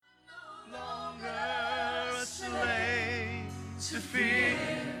to fear.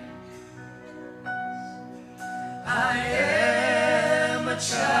 I am a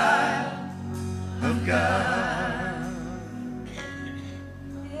child of God.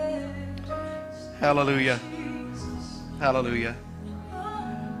 Hallelujah. Hallelujah.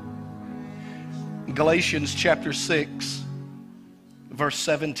 Galatians chapter 6, verse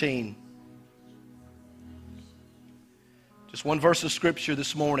 17. Just one verse of scripture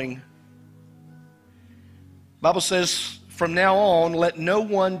this morning. The Bible says, "From now on, let no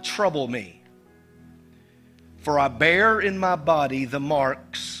one trouble me, for I bear in my body the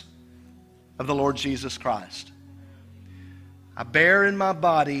marks of the Lord Jesus Christ." I bear in my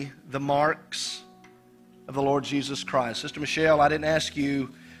body the marks of the Lord Jesus Christ. Sister Michelle, I didn't ask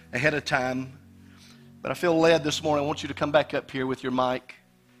you ahead of time, but I feel led this morning. I want you to come back up here with your mic.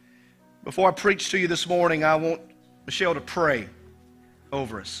 Before I preach to you this morning, I want Michelle to pray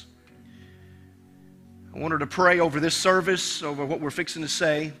over us. I want her to pray over this service, over what we're fixing to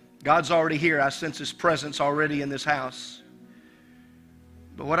say. God's already here. I sense His presence already in this house.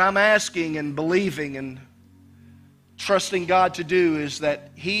 But what I'm asking and believing and trusting God to do is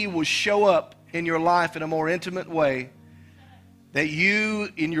that He will show up in your life in a more intimate way, that you,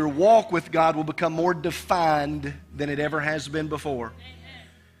 in your walk with God, will become more defined than it ever has been before.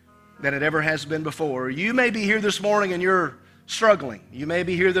 Than it ever has been before. You may be here this morning and you're struggling. You may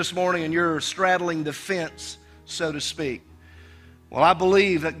be here this morning and you're straddling the fence, so to speak. Well, I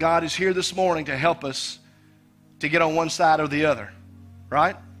believe that God is here this morning to help us to get on one side or the other.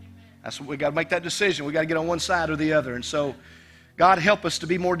 Right? That's what we got to make that decision. We got to get on one side or the other. And so, God help us to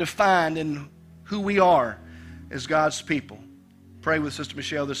be more defined in who we are as God's people. Pray with Sister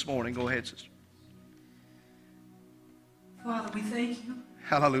Michelle this morning. Go ahead, sister. Father, we thank you.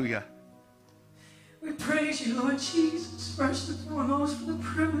 Hallelujah. We praise you, Lord Jesus, first and foremost for the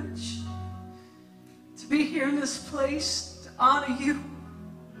privilege to be here in this place, to honor you,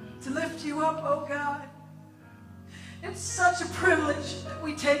 to lift you up, oh God. It's such a privilege that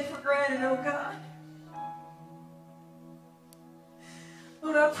we take for granted, oh God.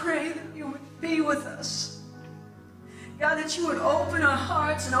 Lord, I pray that you would be with us. God, that you would open our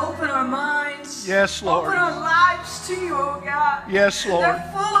hearts and open our minds. Yes, Lord. Open our lives to you, oh God. Yes, Lord.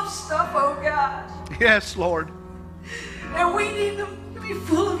 They're full of stuff, oh God. Yes, Lord. And we need them to be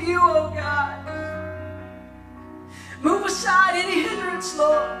full of you, oh God. Move aside any hindrance,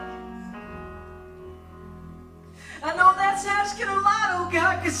 Lord. I know that's asking a lot, oh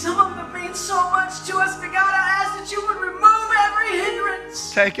God, because some of them mean so much to us. But God, I ask that you would remove every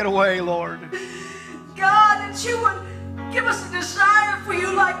hindrance. Take it away, Lord. God, that you would give us a desire for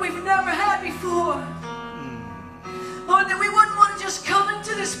you like we've never had before. Lord, that we wouldn't want to just come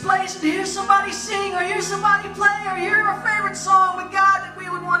into this place and hear somebody sing or hear somebody play or hear our favorite song, but God, that we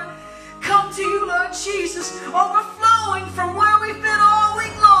would want to come to you, Lord Jesus, overflowing from where we've been all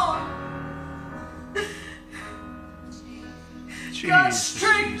week long. God,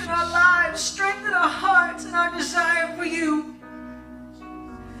 strengthen our lives, strengthen our hearts and our desire for you.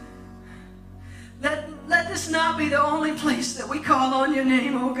 Let this not be the only place that we call on your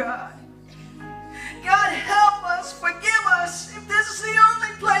name, oh God. God, help us, forgive us if this is the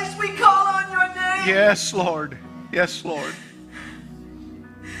only place we call on your name. Yes, Lord. Yes, Lord.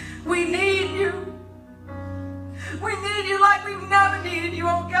 We need you. We need you like we've never needed you,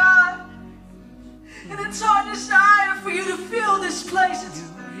 oh God. And it's our desire for you to fill this place.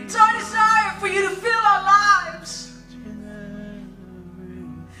 It's our desire for you to fill our lives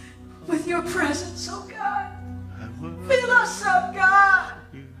with your presence, oh God. Fill us up, God,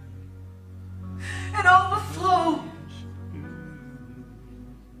 and overflow.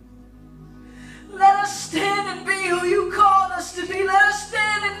 Let us stand and be who you called us to be. Let us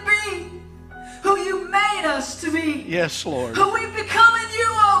stand and be who you made us to be. Yes, Lord. Who we've become in you,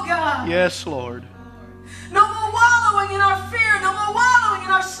 oh God. Yes, Lord. No more wallowing in our fear. No more wallowing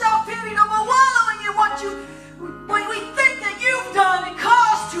in our self-pity. No more wallowing in what we think that you've done and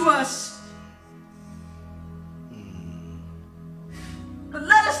caused to us. But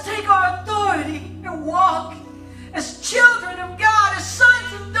let us take our authority and walk as children of God, as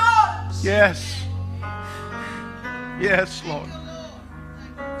sons and daughters. Yes. Yes, Lord.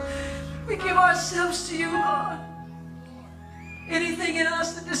 We give ourselves to you, Lord. Anything in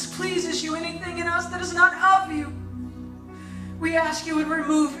us that displeases you, anything in us that is not of you, we ask you to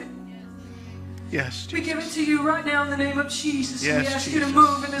remove it. Yes, Jesus. We give it to you right now in the name of Jesus. Yes, we ask Jesus. you to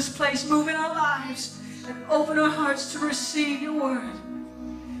move in this place, move in our lives, and open our hearts to receive your word.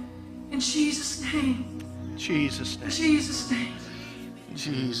 In Jesus' name. Jesus' In name. Jesus' name. In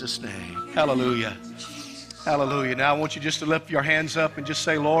Jesus' name. Hallelujah. Hallelujah. Now I want you just to lift your hands up and just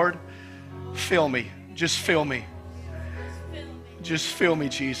say, Lord, fill me. Just fill me. Just fill me,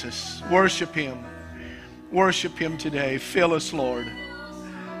 Jesus. Worship Him. Worship Him today. Fill us, Lord.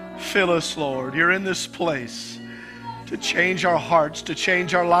 Fill us, Lord. You're in this place to change our hearts, to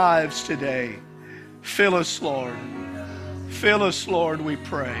change our lives today. Fill us, Lord. Fill us, Lord, we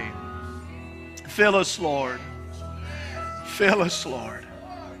pray. Fill us, Lord. Fill us, Lord.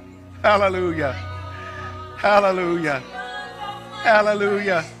 Hallelujah. Hallelujah.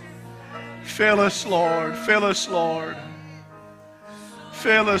 Hallelujah. Fill us, Lord. Fill us, Lord.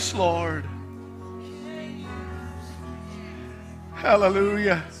 Fill us, Lord.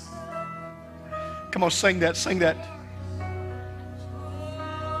 Hallelujah. Come on, sing that. Sing that.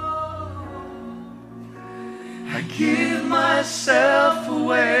 I give myself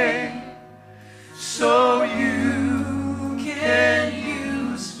away so you can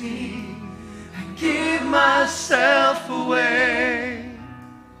use me. I give myself away.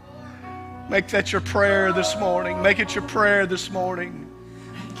 Make that your prayer this morning. Make it your prayer this morning.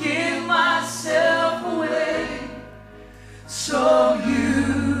 I give myself away so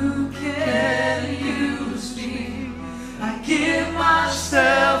you can use me. I give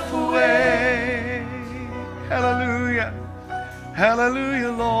myself away. Hallelujah.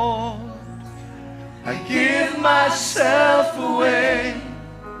 Hallelujah, Lord. I give myself away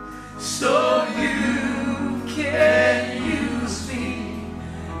so you can use me.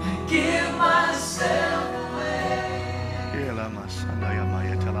 I give myself away.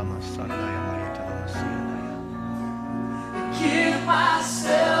 I give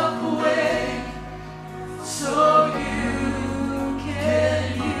myself away so you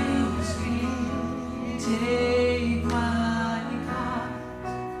can use me. Take my heart,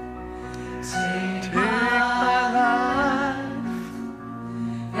 take my life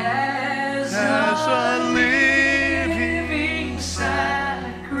as a living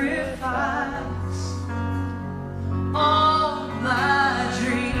sacrifice. All my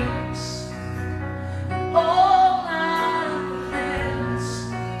dreams, all my plans,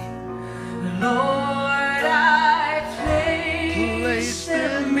 Lord, I place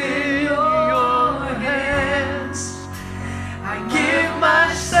them in your hands. I give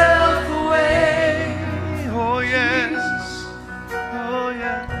myself away. Oh yes, oh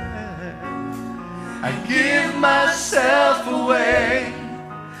yeah. I give myself away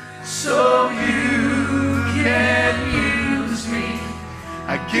so you can use me.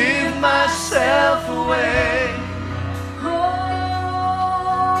 I give myself away.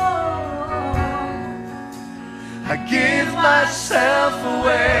 I give myself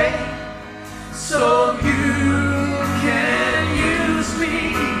away so you can use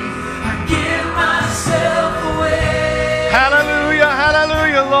me. I give myself away. Hallelujah,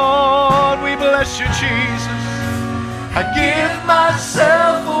 hallelujah, Lord. We bless you, Jesus. I give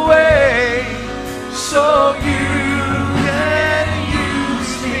myself away so you can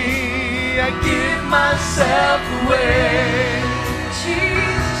use me. I give myself away.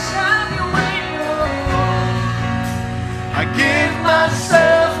 Jesus, have your way, Lord. I give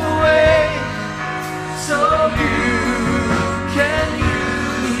myself away so you can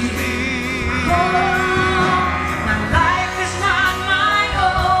use me. My life is not my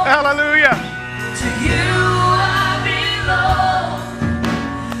own. Hallelujah. To you I belong.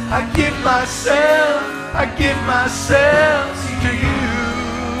 I give myself to you.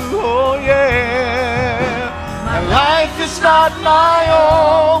 Oh yeah. My life is not my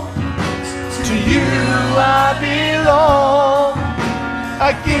own. To you I belong.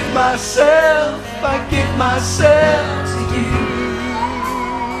 I give myself to you.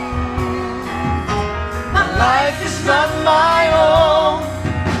 My life is not my own.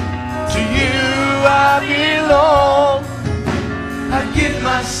 To you I belong. I give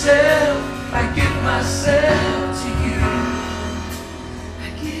myself to you. I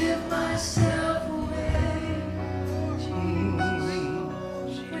give myself away.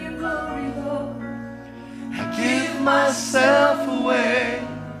 Jesus, for your glory, Lord. I give myself away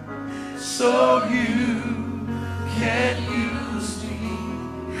so you can use me.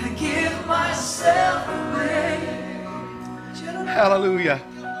 I give myself away. Hallelujah.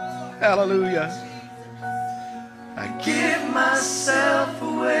 Hallelujah. I give myself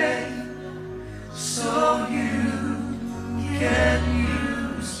away so you can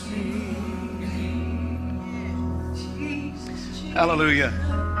use me. Jesus. Hallelujah.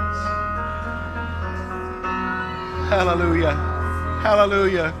 Hallelujah.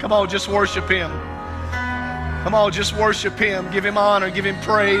 Hallelujah. Come on, just worship Him. Come on, just worship Him. Give Him honor. Give Him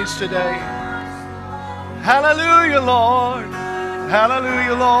praise today. Hallelujah, Lord.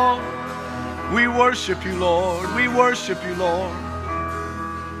 Hallelujah, Lord. We worship you, Lord. We worship you, Lord.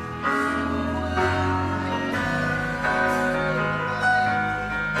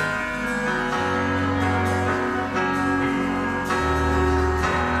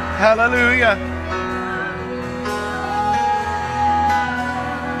 Hallelujah.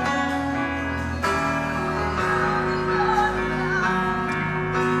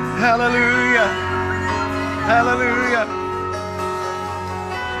 Hallelujah. Hallelujah.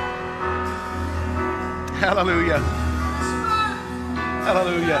 Hallelujah.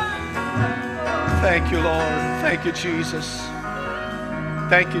 Hallelujah. Thank you, Lord. Thank you, Jesus.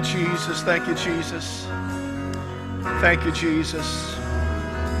 Thank you, Jesus. Thank you, Jesus. Thank you, Jesus.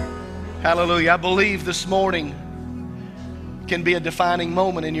 Hallelujah. I believe this morning can be a defining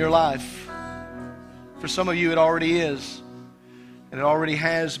moment in your life. For some of you, it already is. And it already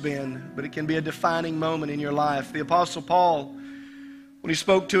has been. But it can be a defining moment in your life. The Apostle Paul, when he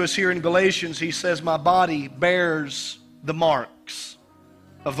spoke to us here in Galatians, he says, my body bears the marks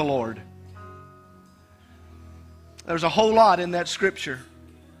of the Lord. There's a whole lot in that scripture.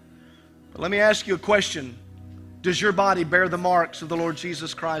 But let me ask you a question. Does your body bear the marks of the Lord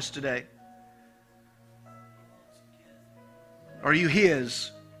Jesus Christ today? Are you His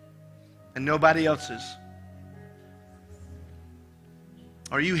and nobody else's?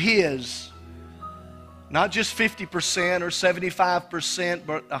 Are you His? Not just 50% or 75%,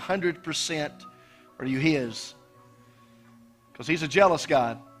 but 100%. Are you His? Because He's a jealous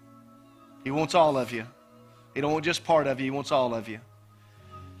God. He wants all of you. He don't want just part of you. He wants all of you.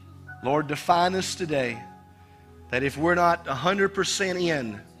 Lord, define us today that if we're not 100%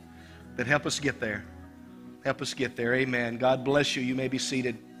 in, then help us get there. Help us get there. Amen. God bless you. You may be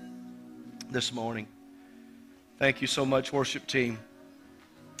seated this morning. Thank you so much, worship team.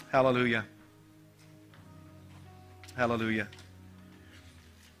 Hallelujah. Hallelujah.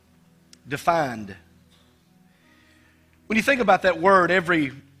 Defined. When you think about that word,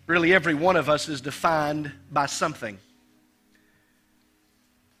 really every one of us is defined by something.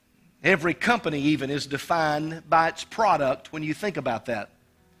 Every company even is defined by its product when you think about that.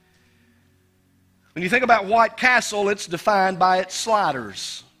 When you think about White Castle, it's defined by its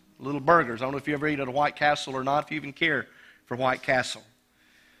sliders, little burgers. I don't know if you ever eat at a White Castle or not, if you even care for White Castle.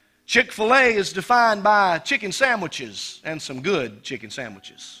 Chick-fil-A is defined by chicken sandwiches and some good chicken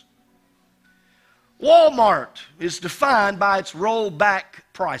sandwiches. Walmart is defined by its rollback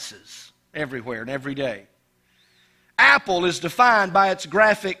prices everywhere and every day. Apple is defined by its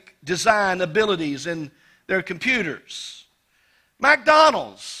graphic design abilities in their computers.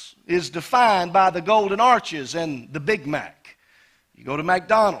 McDonald's is defined by the golden arches and the Big Mac. You go to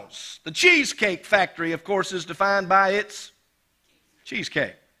McDonald's. The Cheesecake Factory, of course, is defined by its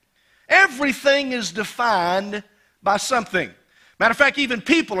cheesecake. Everything is defined by something. Matter of fact, even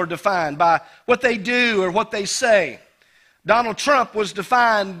people are defined by what they do or what they say. Donald Trump was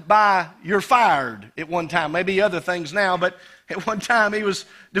defined by "you're fired" at one time. Maybe other things now, but at one time he was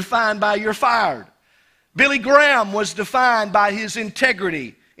defined by "you're fired." Billy Graham was defined by his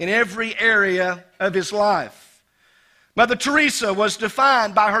integrity in every area of his life. Mother Teresa was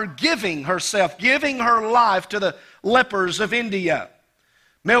defined by her giving herself, giving her life to the lepers of India.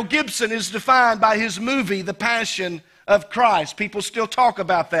 Mel Gibson is defined by his movie, The Passion of Christ. People still talk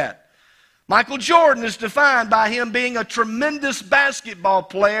about that. Michael Jordan is defined by him being a tremendous basketball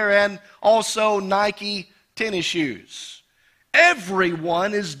player and also Nike tennis shoes.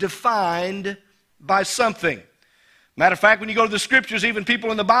 Everyone is defined by something. Matter of fact, when you go to the scriptures, even people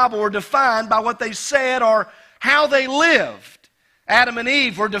in the Bible were defined by what they said or how they lived. Adam and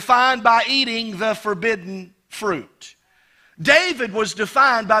Eve were defined by eating the forbidden fruit. David was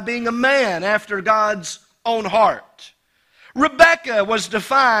defined by being a man after God's own heart. Rebecca was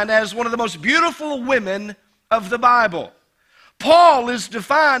defined as one of the most beautiful women of the Bible. Paul is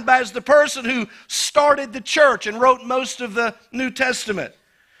defined as the person who started the church and wrote most of the New Testament.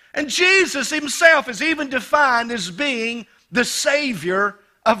 And Jesus himself is even defined as being the Savior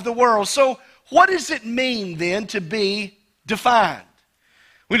of the world. So what does it mean then to be defined?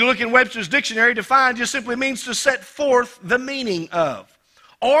 When you look in Webster's dictionary, defined just simply means to set forth the meaning of,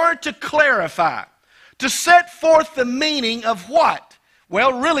 or to clarify. To set forth the meaning of what?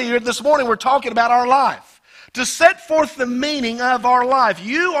 Well, really, this morning we're talking about our life. To set forth the meaning of our life.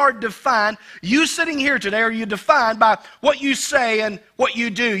 You are defined, you sitting here today, are you defined by what you say and what you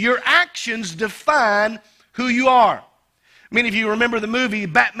do? Your actions define who you are. Many of you remember the movie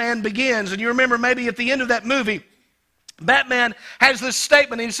Batman Begins, and you remember maybe at the end of that movie, Batman has this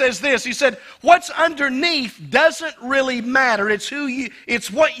statement. He says this. He said, "What's underneath doesn't really matter.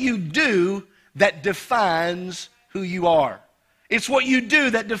 It's what you do that defines who you are." It's what you do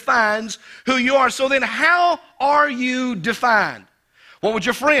that defines who you are. So then how are you defined? What would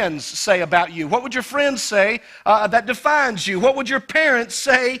your friends say about you? What would your friends say that defines you? What would your parents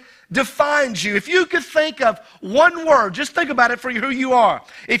say defines you? If you could think of one word, just think about it for who you are.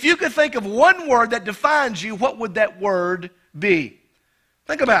 If you could think of one word that defines you, what would that word be?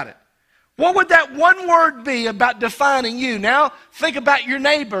 Think about it. What would that one word be about defining you? Now, think about your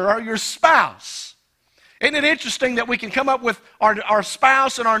neighbor or your spouse. Isn't it interesting that we can come up with our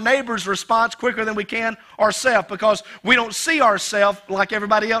spouse and our neighbor's response quicker than we can ourselves, because we don't see ourselves like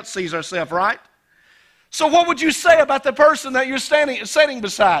everybody else sees ourselves, right? So what would you say about the person that you're sitting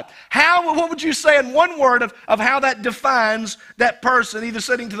beside? What would you say in one word of how that defines that person, either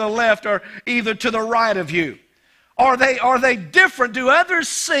sitting to the left or either to the right of you? Are they different? Do others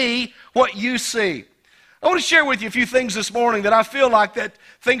see what you see? I want to share with you a few things this morning that I feel like that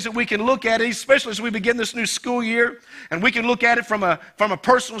things that we can look at, especially as we begin this new school year, and we can look at it from a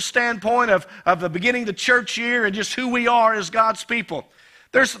personal standpoint of the beginning of the church year and just who we are as God's people.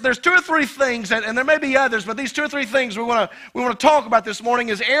 There's two or three things, and there may be others, but these two or three things we want to talk about this morning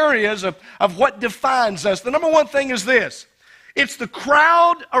as areas of what defines us. The number one thing is this: it's the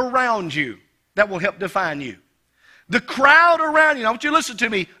crowd around you that will help define you. The crowd around you. Now, I want you to listen to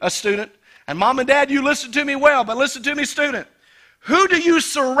me, a student. And mom and dad, you listen to me well, but listen to me, student. Who do you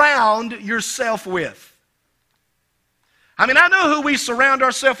surround yourself with? I mean, I know who we surround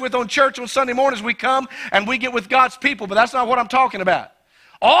ourselves with on church on Sunday mornings. We come and we get with God's people, but that's not what I'm talking about.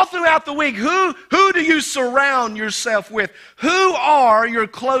 All throughout the week, who do you surround yourself with? Who are your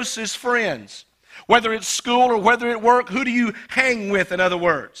closest friends? Whether it's school or whether it's work, who do you hang with, in other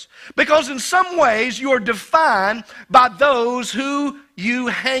words? Because in some ways, you are defined by those who you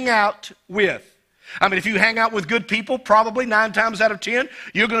hang out with. I mean, if you hang out with good people, probably 9 times out of 10,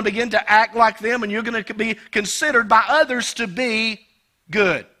 you're going to begin to act like them, and you're going to be considered by others to be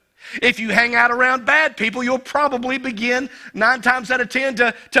good. If you hang out around bad people, you'll probably begin 9 times out of 10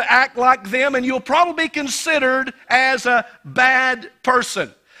 to act like them, and you'll probably be considered as a bad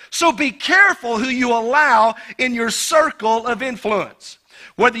person. So be careful who you allow in your circle of influence.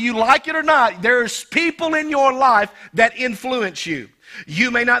 Whether you like it or not, there's people in your life that influence you.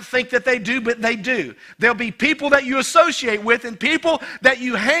 You may not think that they do, but they do. There'll be people that you associate with and people that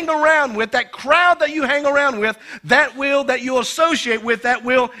you hang around with, that crowd that you hang around with, that you associate with, that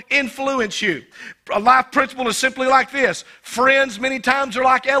will influence you. A life principle is simply like this. Friends many times are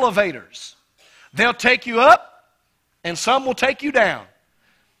like elevators. They'll take you up and some will take you down.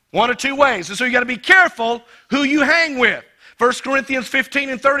 One or two ways. And so you got to be careful who you hang with. 1 Corinthians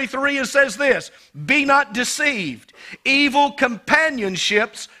 15:33, it says this: be not deceived. Evil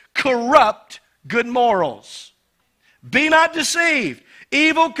companionships corrupt good morals. Be not deceived.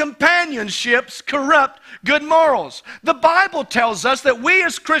 Evil companionships corrupt good morals. The Bible tells us that we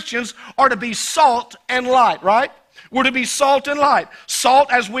as Christians are to be salt and light, right? We're to be salt and light. Salt,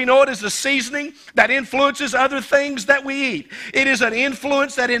 as we know it, is a seasoning that influences other things that we eat. It is an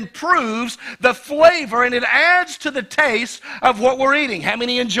influence that improves the flavor and it adds to the taste of what we're eating. How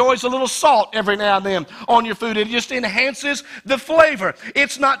many enjoys a little salt every now and then on your food? It just enhances the flavor.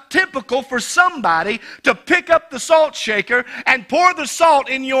 It's not typical for somebody to pick up the salt shaker and pour the salt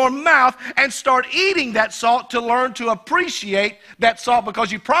in your mouth and start eating that salt to learn to appreciate that salt,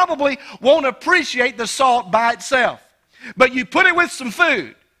 because you probably won't appreciate the salt by itself. But you put it with some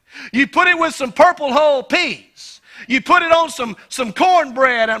food. You put it with some purple whole peas. You put it on some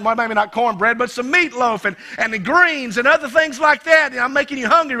cornbread, well, maybe not cornbread, but some meatloaf and the greens and other things like that. I'm making you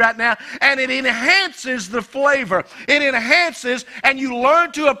hungry right now. And it enhances the flavor. It enhances, and you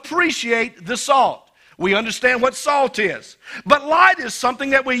learn to appreciate the salt. We understand what salt is. But light is something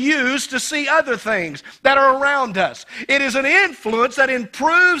that we use to see other things that are around us. It is an influence that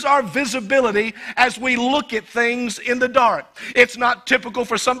improves our visibility as we look at things in the dark. It's not typical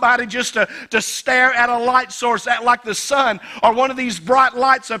for somebody just to stare at a light source like the sun or one of these bright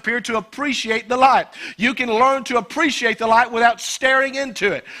lights up here to appreciate the light. You can learn to appreciate the light without staring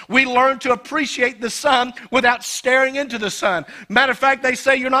into it. We learn to appreciate the sun without staring into the sun. Matter of fact, they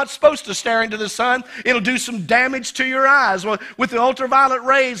say you're not supposed to stare into the sun. It'll do some damage to your eyes with the ultraviolet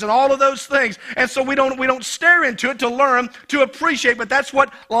rays and all of those things. And so we don't stare into it to learn to appreciate, but that's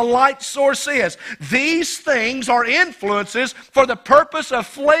what a light source is. These things are influences for the purpose of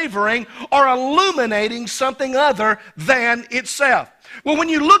flavoring or illuminating something other than itself. Well, when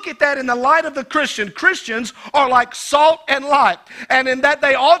you look at that in the light of the Christian, Christians are like salt and light, and in that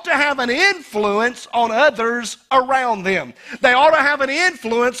they ought to have an influence on others around them. They ought to have an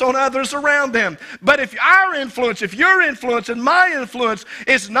influence on others around them. But if our influence, if your influence and my influence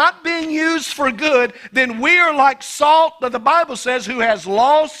is not being used for good, then we are like salt that the Bible says who has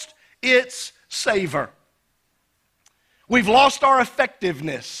lost its savor. We've lost our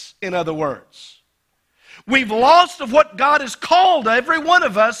effectiveness, in other words. We've lost of what God has called every one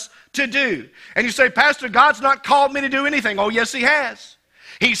of us to do. And you say, Pastor, God's not called me to do anything. Oh, yes, He has.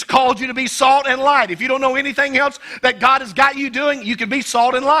 He's called you to be salt and light. If you don't know anything else that God has got you doing, you can be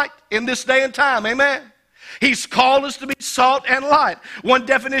salt and light in this day and time. Amen. He's called us to be salt and light. One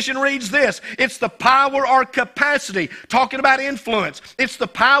definition reads this: it's the power or capacity, talking about influence. It's the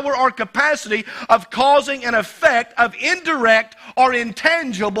power or capacity of causing an effect of indirect or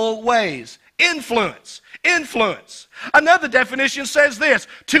intangible ways. Influence. Influence. Another definition says this: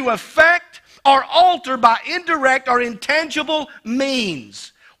 to affect or alter by indirect or intangible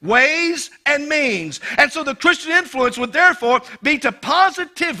means. Ways and means. And so the Christian influence would therefore be to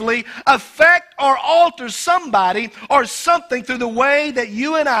positively affect or alter somebody or something through the way that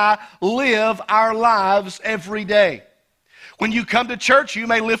you and I live our lives every day. When you come to church, you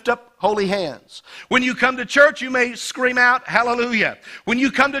may lift up holy hands. When you come to church, you may scream out, hallelujah. When you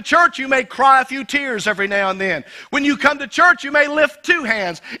come to church, you may cry a few tears every now and then. When you come to church, you may lift two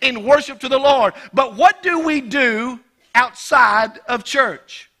hands in worship to the Lord. But what do we do outside of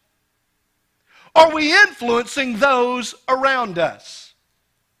church? Are we influencing those around us?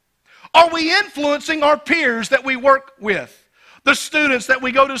 Are we influencing our peers that we work with? The students that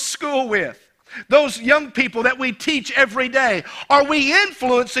we go to school with? Those young people that we teach every day? Are we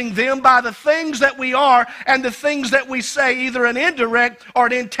influencing them by the things that we are and the things that we say, either an indirect or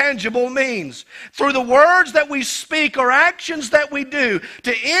an intangible means? Through the words that we speak or actions that we do,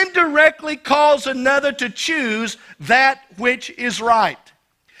 to indirectly cause another to choose that which is right.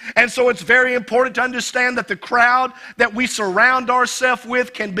 And so it's very important to understand that the crowd that we surround ourselves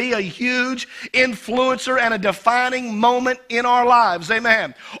with can be a huge influencer and a defining moment in our lives.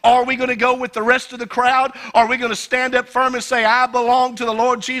 Amen. Are we going to go with the rest of the crowd? Are we going to stand up firm and say, I belong to the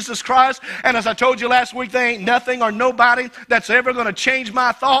Lord Jesus Christ? And as I told you last week, there ain't nothing or nobody that's ever going to change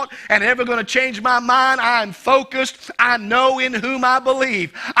my thought and ever going to change my mind. I am focused. I know in whom I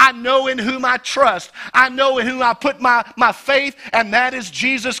believe. I know in whom I trust. I know in whom I put my faith, and that is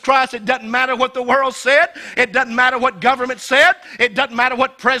Jesus Christ. It doesn't matter what the world said. It doesn't matter what government said. It doesn't matter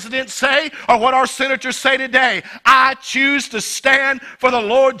what presidents say or what our senators say today. I choose to stand for the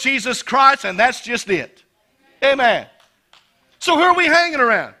Lord Jesus Christ, and that's just it. Amen. So who are we hanging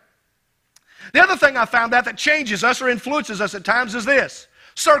around? The other thing I found out that changes us or influences us at times is this: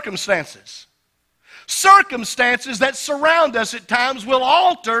 circumstances. Circumstances that surround us at times will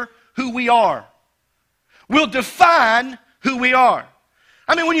alter who we are, will define who we are.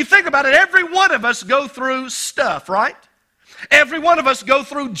 I mean, when you think about it, every one of us go through stuff, right? Every one of us go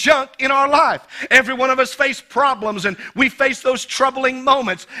through junk in our life. Every one of us face problems, and we face those troubling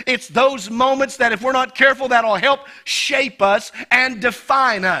moments. It's those moments that, if we're not careful, that'll help shape us and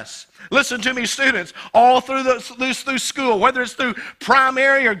define us. Listen to me, students, all through school, whether it's through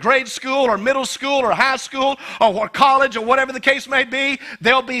primary or grade school or middle school or high school or college or whatever the case may be,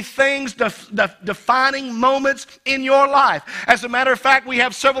 there'll be things, defining moments in your life. As a matter of fact, we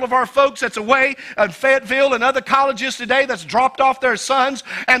have several of our folks that's away in Fayetteville and other colleges today that's dropped off their sons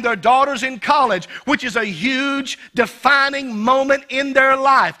and their daughters in college, which is a huge defining moment in their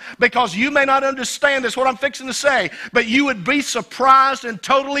life. Because you may not understand this, what I'm fixing to say, but you would be surprised and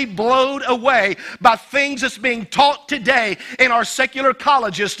totally blown away by things that's being taught today in our secular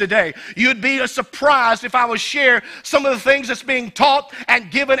colleges today. You'd be surprised if I would share some of the things that's being taught and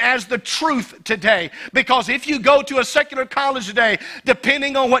given as the truth today. Because if you go to a secular college today,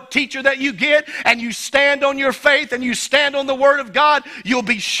 depending on what teacher that you get, and you stand on your faith and you stand on the Word of God, you'll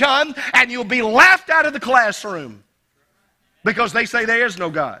be shunned and you'll be laughed out of the classroom because they say there is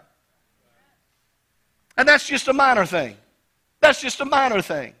no God. And that's just a minor thing. That's just a minor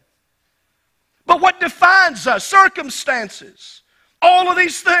thing. But what defines us? Circumstances. All of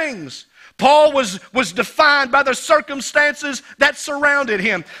these things. Paul was defined by the circumstances that surrounded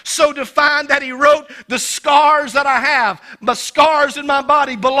him. So defined that he wrote, the scars that I have, the scars in my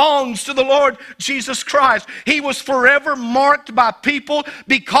body belongs to the Lord Jesus Christ. He was forever marked by people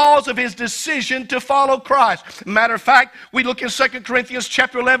because of his decision to follow Christ. Matter of fact, we look in 2 Corinthians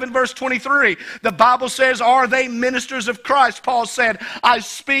chapter 11, verse 23. The Bible says, are they ministers of Christ? Paul said, I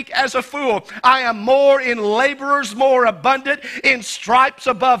speak as a fool. I am more in laborers, more abundant, in stripes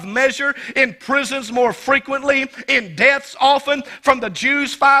above measure. danger, in prisons more frequently, in deaths often. From the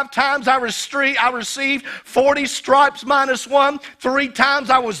Jews 5 times I received 40 stripes minus 1. 3 times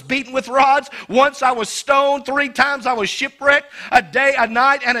I was beaten with rods. Once I was stoned. 3 times I was shipwrecked. A day, a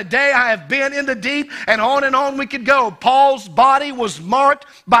night, and a day I have been in the deep. And on we could go. Paul's body was marked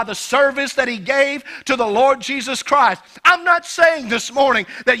by the service that he gave to the Lord Jesus Christ. I'm not saying this morning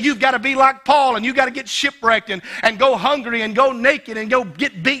that you've got to be like Paul and you've got to get shipwrecked and go hungry and go naked and go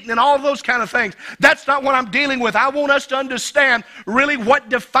get beaten and all those kind of things. That's not what I'm dealing with. I want us to understand really what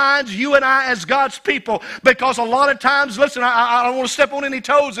defines you and I as God's people, because a lot of times, listen, I don't want to step on any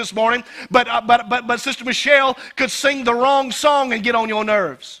toes this morning, but Sister Michelle could sing the wrong song and get on your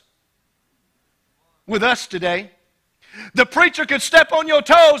nerves. With us today, the preacher could step on your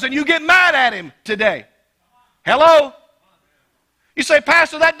toes and you get mad at him today. Hello? You say,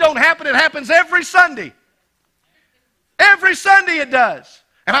 Pastor, that don't happen. It happens every Sunday. Every Sunday it does.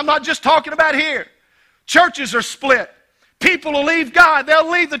 And I'm not just talking about here. Churches are split. People will leave God. They'll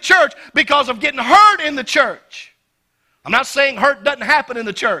leave the church because of getting hurt in the church. I'm not saying hurt doesn't happen in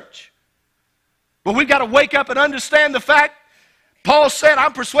the church. But we've got to wake up and understand the fact, Paul said,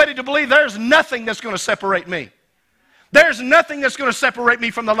 I'm persuaded to believe there's nothing that's going to separate me. There's nothing that's going to separate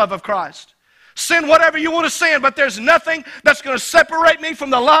me from the love of Christ. Sin whatever you want to sin, but there's nothing that's going to separate me from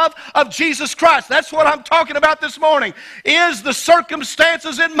the love of Jesus Christ. That's what I'm talking about this morning. Is the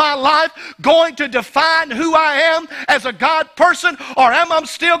circumstances in my life going to define who I am as a God person, or am I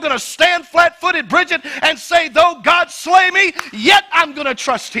still going to stand flat-footed, Bridget, and say, though God slay me, yet I'm going to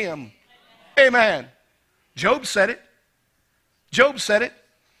trust Him? Amen. Job said it. Job said it.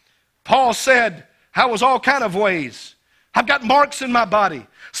 Paul said, I was all kind of ways. I've got marks in my body.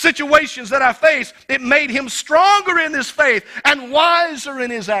 Situations that I face, it made him stronger in his faith and wiser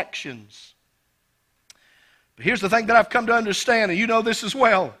in his actions. But here's the thing that I've come to understand, and you know this as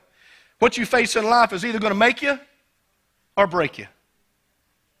well. What you face in life is either going to make you or break you.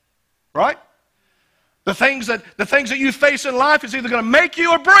 Right? The things that you face in life is either going to make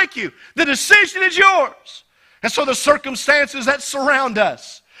you or break you. The decision is yours. And so the circumstances that surround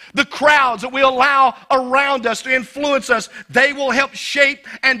us, the crowds that we allow around us to influence us, they will help shape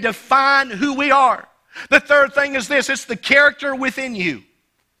and define who we are. The third thing is this, it's the character within you.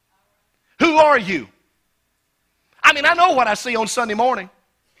 Who are you? I mean, I know what I see on Sunday morning.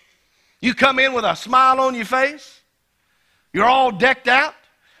 You come in with a smile on your face. You're all decked out.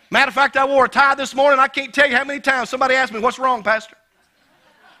 Matter of fact, I wore a tie this morning. I can't tell you how many times somebody asked me, what's wrong, Pastor?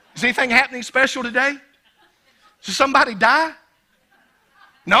 Is anything happening special today? Did somebody die?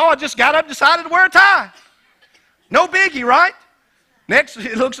 No, I just got up and decided to wear a tie. No biggie, right? Next,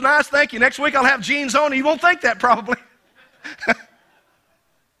 it looks nice, thank you. Next week I'll have jeans on and you won't think that probably.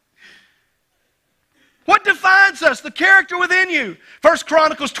 What defines us? The character within you. 1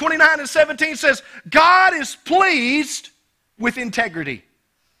 Chronicles 29:17 says, God is pleased with integrity.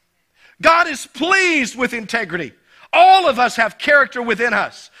 God is pleased with integrity. All of us have character within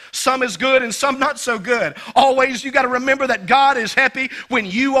us. Some is good and some not so good. Always you got to remember that God is happy when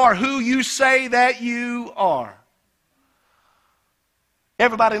you are who you say that you are.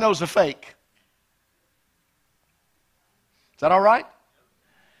 Everybody knows a fake. Is that all right?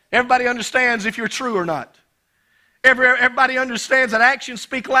 Everybody understands if you're true or not. Everybody understands that actions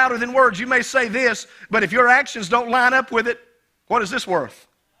speak louder than words. You may say this, but if your actions don't line up with it, what is this worth?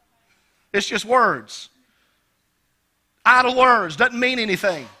 It's just words. Idle words, doesn't mean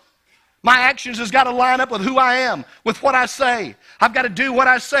anything. My actions has got to line up with who I am, with what I say. I've got to do what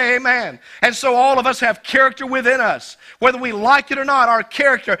I say, amen. And so all of us have character within us. Whether we like it or not, our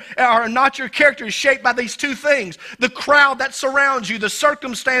character, or not your character, is shaped by these two things. The crowd that surrounds you, the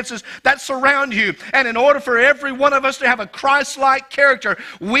circumstances that surround you. And in order for every one of us to have a Christ-like character,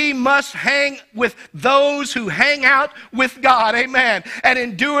 we must hang with those who hang out with God, amen. And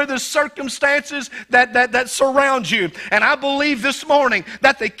endure the circumstances that surround you. And I believe this morning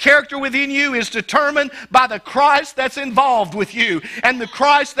that the character within you is determined by the Christ that's involved with you, and the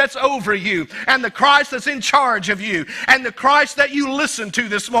Christ that's over you, and the Christ that's in charge of you, and the Christ that you listen to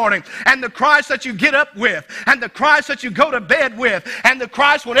this morning, and the Christ that you get up with, and the Christ that you go to bed with, and the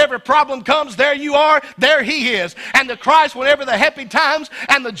Christ whenever problem comes, there you are, there He is, and the Christ whenever the happy times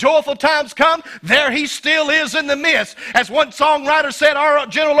and the joyful times come, there He still is in the midst. As one songwriter said, our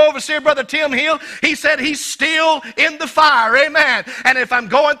general overseer, Brother Tim Hill, he said He's still in the fire, amen. And if I'm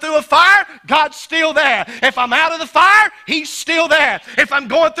going through a fire, God's still there. If I'm out of the fire, He's still there. If I'm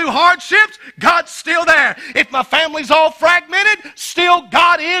going through hardships, God's still there. If my family's all fragmented, still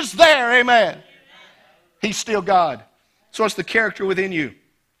God is there. Amen. He's still God. So it's the character within you.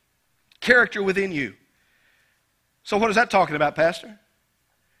 Character within you. So what is that talking about, Pastor?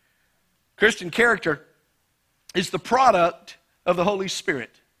 Christian character is the product of the Holy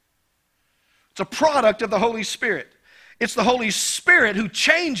Spirit. It's a product of the Holy Spirit. It's the Holy Spirit who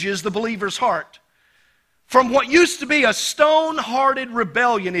changes the believer's heart from what used to be a stone-hearted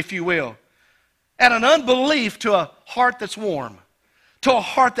rebellion, if you will, and an unbelief to a heart that's warm, to a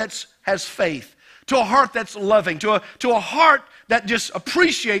heart that has faith, to a heart that's loving, to a heart that just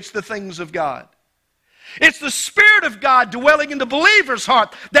appreciates the things of God. It's the Spirit of God dwelling in the believer's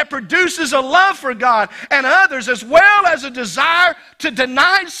heart that produces a love for God and others, as well as a desire to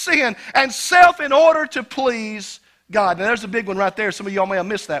deny sin and self in order to please God. Now there's a big one right there. Some of y'all may have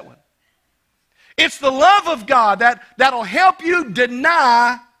missed that one. It's the love of God that'll help you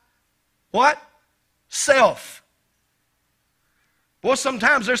deny what? Self. Boy,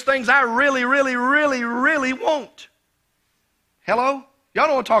 sometimes there's things I really, really, really, really want. Hello? Y'all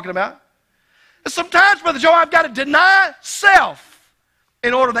know what I'm talking about. And sometimes, Brother Joe, I've got to deny self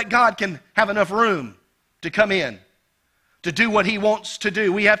in order that God can have enough room to come in, to do what He wants to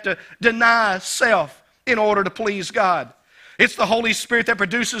do. We have to deny self in order to please God. It's the Holy Spirit that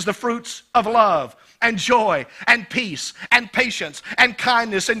produces the fruits of love and joy and peace and patience and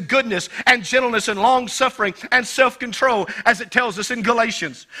kindness and goodness and gentleness and long-suffering and self-control, as it tells us in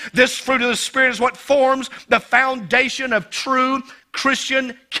Galatians. This fruit of the Spirit is what forms the foundation of true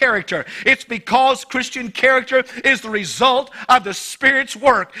Christian character. It's because Christian character is the result of the Spirit's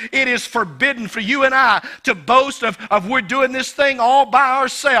work. It is forbidden for you and I to boast of we're doing this thing all by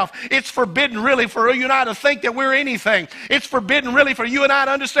ourselves. It's forbidden really for you and I to think that we're anything. It's forbidden really for you and I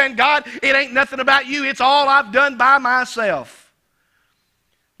to understand, God, it ain't nothing about you. It's all I've done by myself.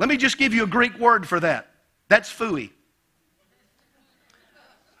 Let me just give you a Greek word for that. That's phooey.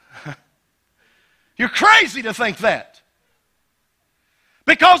 You're crazy to think that.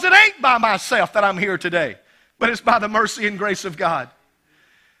 Because it ain't by myself that I'm here today, but it's by the mercy and grace of God.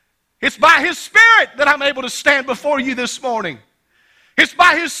 It's by His Spirit that I'm able to stand before you this morning. It's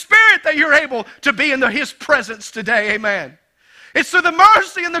by His Spirit that you're able to be in His presence today, amen. It's through the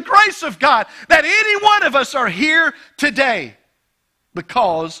mercy and the grace of God that any one of us are here today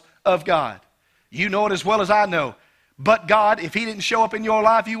because of God. You know it as well as I know. But God, if He didn't show up in your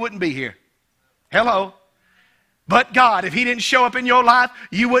life, you wouldn't be here. Hello. But God, if He didn't show up in your life,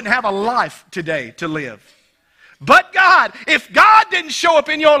 you wouldn't have a life today to live. But God, if God didn't show up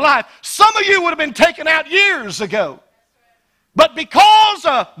in your life, some of you would have been taken out years ago. But because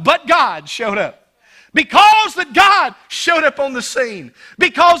but God showed up. Because that God showed up on the scene.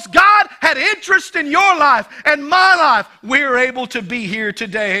 Because God had interest in your life and my life, we're able to be here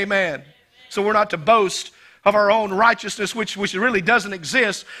today, amen. So we're not to boast of our own righteousness, which really doesn't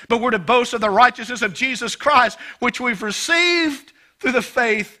exist, but we're to boast of the righteousness of Jesus Christ, which we've received through the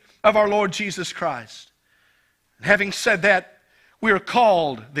faith of our Lord Jesus Christ. And having said that, we are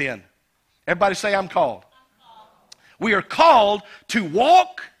called then. Everybody say, I'm called. We are called to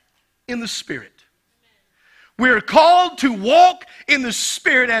walk in the Spirit. We are called to walk in the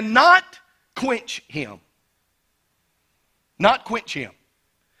Spirit and not quench Him. Not quench Him.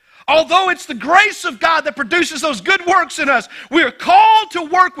 Although it's the grace of God that produces those good works in us, we are called to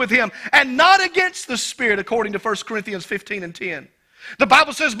work with Him and not against the Spirit, according to 1 Corinthians 15:10. The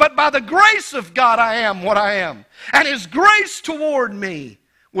Bible says, but by the grace of God I am what I am, and His grace toward me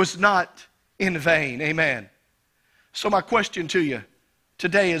was not in vain. Amen. So my question to you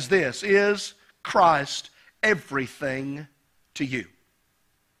today is this: is Christ everything to you?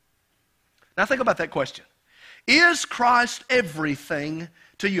 Now think about that question. Is Christ everything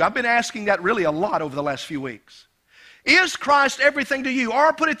to you? I've been asking that really a lot over the last few weeks. Is Christ everything to you?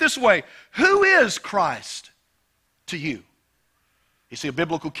 Or put it this way, who is Christ to you? Is He a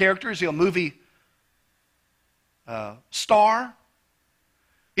biblical character? Is He a movie star?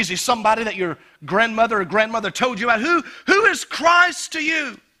 Is He somebody that your grandmother or grandmother told you about? Who is Christ to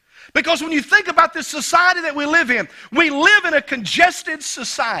you? Because when you think about this society that we live in a congested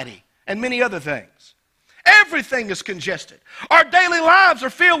society and many other things. Everything is congested. Our daily lives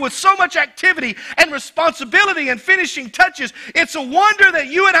are filled with so much activity and responsibility and finishing touches. It's a wonder that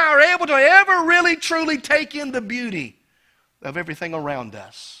you and I are able to ever really truly take in the beauty of everything around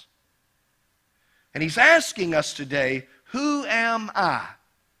us. And He's asking us today, who am I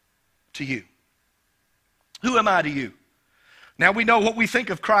to you? Who am I to you? Now we know what we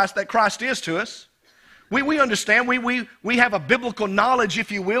think of Christ, that Christ is to us. We understand, we have a biblical knowledge,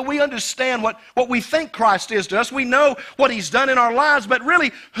 if you will. We understand what we think Christ is to us. We know what He's done in our lives, but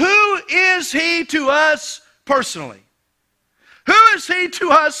really, who is He to us personally? Who is He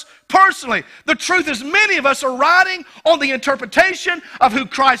to us personally? The truth is, many of us are riding on the interpretation of who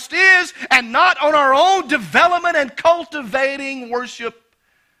Christ is and not on our own development and cultivating worship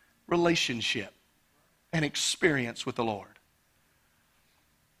relationship and experience with the Lord.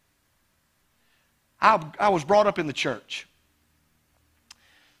 I was brought up in the church.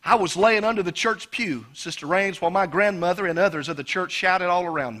 I was laying under the church pew, Sister Raines, while my grandmother and others of the church shouted all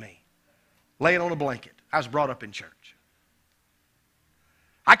around me, laying on a blanket. I was brought up in church.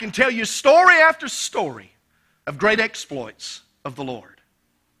 I can tell you story after story of great exploits of the Lord.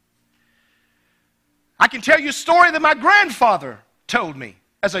 I can tell you a story that my grandfather told me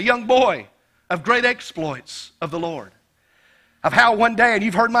as a young boy of great exploits of the Lord. Of how one day, and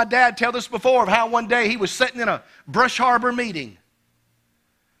you've heard my dad tell this before, of how one day he was sitting in a Brush Harbor meeting.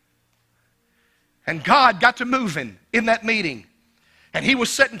 And God got to moving in that meeting. And he was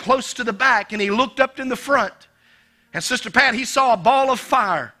sitting close to the back, and he looked up in the front. And Sister Pat, he saw a ball of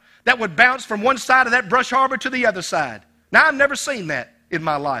fire that would bounce from one side of that Brush Harbor to the other side. Now, I've never seen that in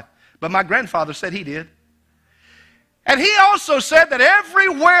my life, but my grandfather said he did. And he also said that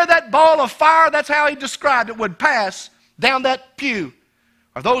everywhere that ball of fire, that's how he described it, would pass down that pew,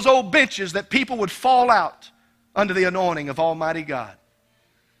 or those old benches, that people would fall out under the anointing of Almighty God.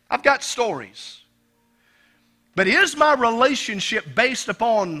 I've got stories. But is my relationship based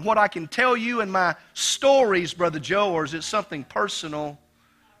upon what I can tell you in my stories, Brother Joe, or is it something personal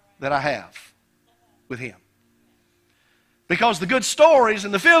that I have with him? Because the good stories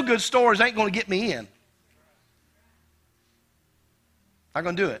and the feel-good stories ain't going to get me in. Not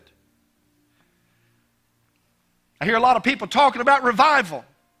going to do it. I hear a lot of people talking about revival.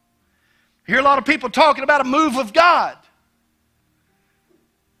 I hear a lot of people talking about a move of God.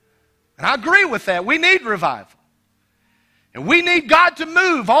 And I agree with that. We need revival. And we need God to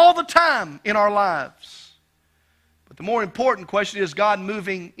move all the time in our lives. But the more important question is God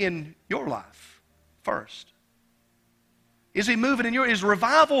moving in your life first? Is He moving in is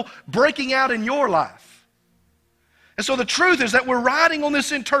revival breaking out in your life? And so the truth is that we're riding on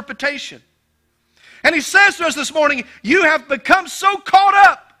this interpretation. And He says to us this morning, you have become so caught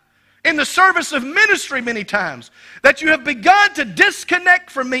up in the service of ministry many times that you have begun to disconnect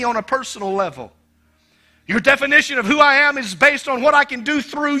from me on a personal level. Your definition of who I am is based on what I can do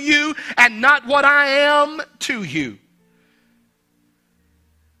through you and not what I am to you.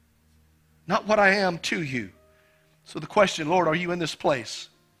 Not what I am to you. So the question, Lord, are you in this place?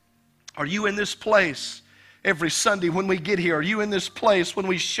 Are you in this place every Sunday when we get here? Are you in this place when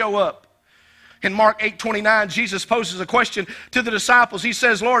we show up? In Mark 8:29, Jesus poses a question to the disciples. He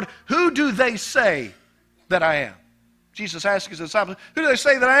says, Lord, who do they say that I am? Jesus asks his disciples, who do they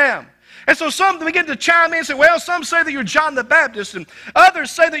say that I am? And so some begin to chime in and say, well, some say that you're John the Baptist, and others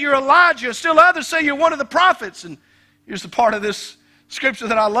say that you're Elijah, still others say you're one of the prophets. And here's the part of this scripture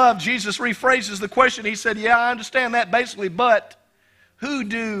that I love. Jesus rephrases the question. He said, yeah, I understand that basically, but who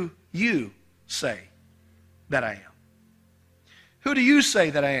do you say that I am? Who do you say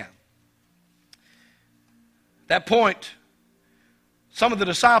that I am? At that point, some of the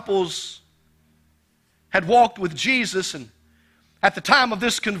disciples had walked with Jesus, and at the time of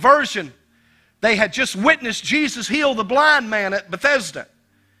this conversion, they had just witnessed Jesus heal the blind man at Bethesda.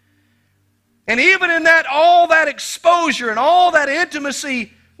 And even in that, all that exposure and all that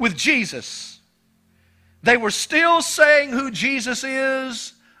intimacy with Jesus, they were still saying who Jesus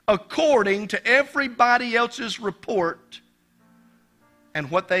is according to everybody else's report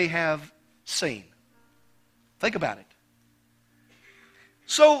and what they have seen. Think about it.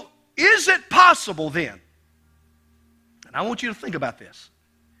 So, is it possible then, and I want you to think about this,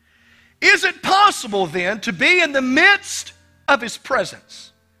 is it possible then to be in the midst of His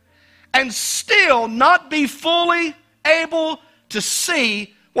presence and still not be fully able to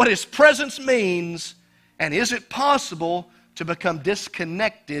see what His presence means? And is it possible to become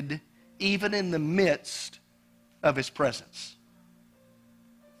disconnected even in the midst of His presence?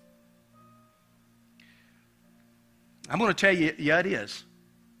 I'm going to tell you, yeah, it is.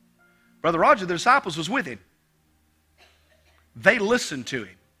 Brother Roger, the disciples was with Him. They listened to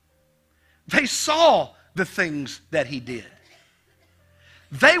Him. They saw the things that He did.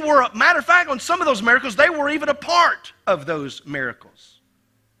 They were, matter of fact, on some of those miracles, they were even a part of those miracles.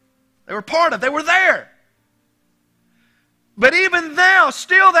 They were part of, they were there. But even now,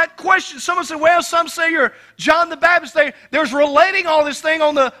 still that question, someone said, well, some say you're John the Baptist. There's relating all this thing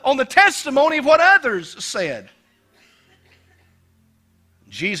on the testimony of what others said.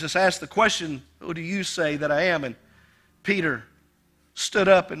 Jesus asked the question, who do you say that I am? And Peter stood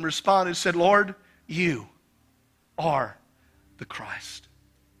up and responded and said, Lord, you are the Christ.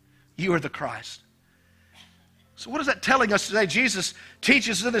 You are the Christ. So what is that telling us today? Jesus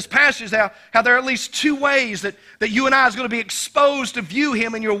teaches in this passage how there are at least two ways that you and I is going to be exposed to view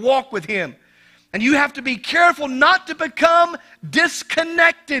Him in your walk with Him. And you have to be careful not to become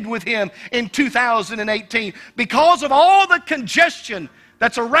disconnected with Him in 2018 because of all the congestion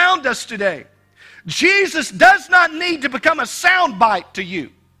that's around us today. Jesus does not need to become a soundbite to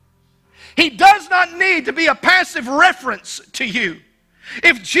you. He does not need to be a passive reference to you.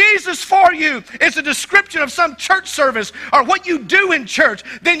 If Jesus for you is a description of some church service or what you do in church,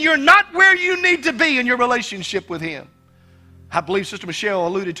 then you're not where you need to be in your relationship with Him. I believe Sister Michelle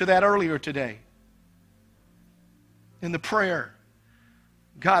alluded to that earlier today. In the prayer,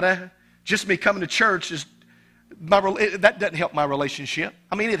 God, just me coming to church, that doesn't help my relationship.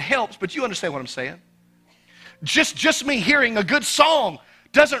 I mean, it helps, but you understand what I'm saying. Just me hearing a good song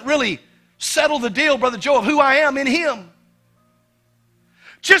doesn't really settle the deal, Brother Joe, of who I am in Him.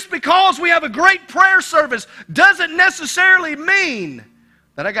 Just because we have a great prayer service doesn't necessarily mean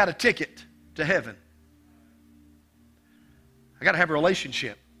that I got a ticket to heaven. I got to have a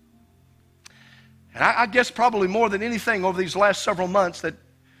relationship. And I guess probably more than anything over these last several months that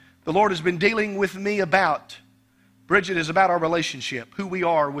the Lord has been dealing with me about, Bridget, is about our relationship, who we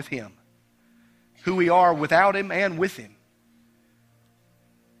are with Him, who we are without Him and with Him.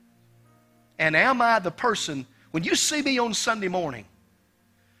 And am I the person, when you see me on Sunday morning,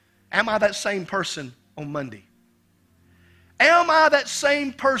 am I that same person on Monday? Am I that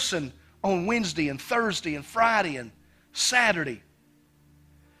same person on Wednesday and Thursday and Friday and Saturday?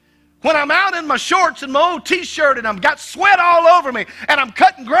 When I'm out in my shorts and my old t-shirt and I've got sweat all over me and I'm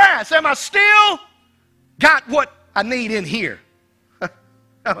cutting grass, am I still got what I need in here?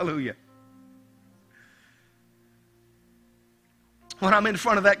 Hallelujah. When I'm in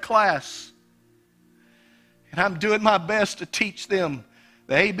front of that class and I'm doing my best to teach them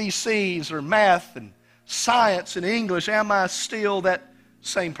the ABCs or math and science and English, am I still that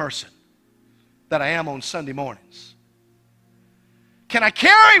same person that I am on Sunday mornings? Can I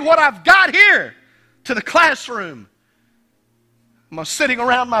carry what I've got here to the classroom? Am I sitting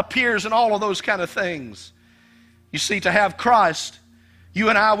around my peers and all of those kind of things? You see, to have Christ, you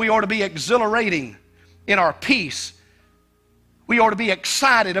and I, we ought to be exhilarating in our peace. We ought to be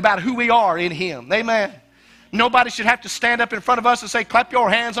excited about who we are in Him. Amen. Nobody should have to stand up in front of us and say, clap your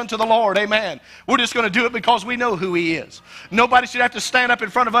hands unto the Lord. Amen. We're just going to do it because we know who He is. Nobody should have to stand up in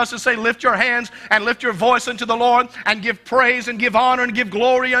front of us and say, lift your hands and lift your voice unto the Lord and give praise and give honor and give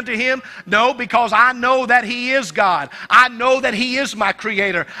glory unto Him. No, because I know that He is God. I know that He is my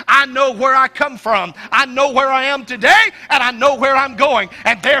Creator. I know where I come from. I know where I am today, and I know where I'm going.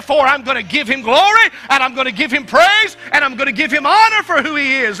 And therefore, I'm going to give Him glory, and I'm going to give Him praise, and I'm going to give Him honor for who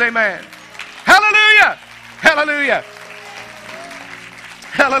He is. Amen. Hallelujah. Hallelujah.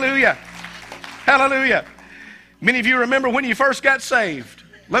 Hallelujah. Hallelujah. Many of you remember when you first got saved.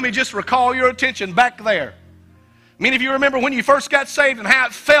 Let me just recall your attention back there. Many of you remember when you first got saved and how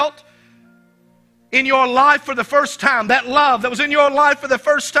it felt in your life for the first time, that love that was in your life for the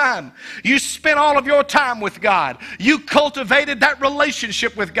first time. You spent all of your time with God. You cultivated that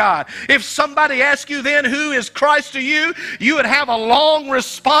relationship with God. If somebody asked you then, who is Christ to you? You would have a long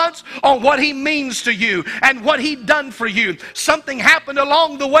response on what He means to you and what He done for you. Something happened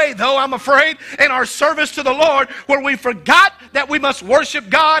along the way, though, I'm afraid, in our service to the Lord, where we forgot that we must worship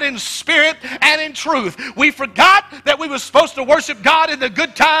God in spirit and in truth. We forgot that we were supposed to worship God in the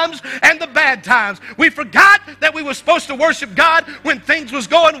good times and the bad times. We forgot that we were supposed to worship God when things was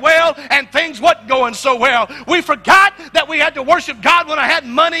going well and things wasn't going so well. We forgot that we had to worship God when I had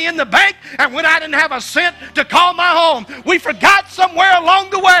money in the bank and when I didn't have a cent to call my home. We forgot somewhere along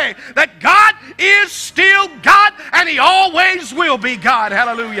the way that God is still God and He always will be God.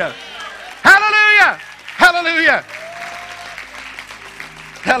 Hallelujah. Hallelujah. Hallelujah.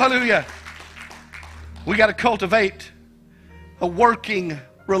 Hallelujah. We got to cultivate a working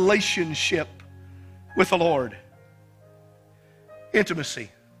relationship with the Lord. Intimacy.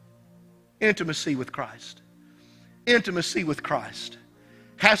 Intimacy with Christ. Intimacy with Christ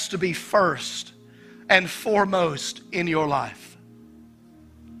has to be first and foremost in your life.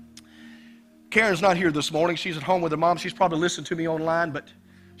 Karen's not here this morning. She's at home with her mom. She's probably listening to me online, but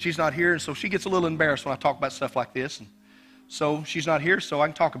she's not here, and so she gets a little embarrassed when I talk about stuff like this. And so she's not here, so I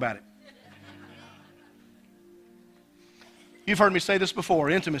can talk about it. You've heard me say this before,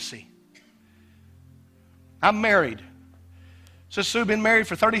 intimacy. I'm married. Sister Sue, been married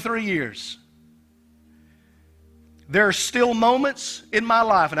for 33 years. There are still moments in my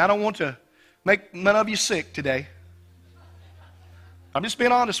life, and I don't want to make none of you sick today. I'm just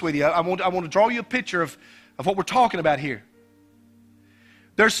being honest with you. I want to draw you a picture of what we're talking about here.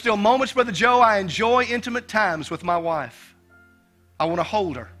 There's still moments, Brother Joe, I enjoy intimate times with my wife. I want to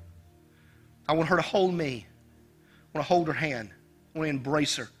hold her. I want her to hold me. I want to hold her hand. I want to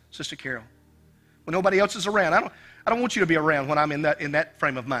embrace her, Sister Carol. when nobody else is around. I don't want you to be around when I'm in that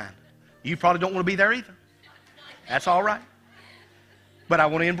frame of mind. You probably don't want to be there either. That's all right. But I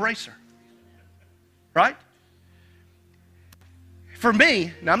want to embrace her. Right? For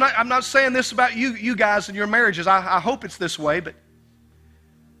me, now I'm not saying this about you guys and your marriages. I hope it's this way,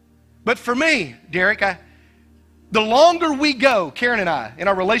 but for me, Derek, the longer we go, Karen and I, in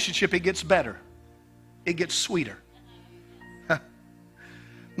our relationship, it gets better. It gets sweeter.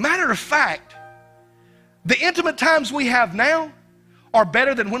 Matter of fact, the intimate times we have now are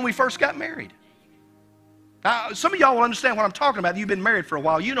better than when we first got married. Now, some of y'all will understand what I'm talking about. You've been married for a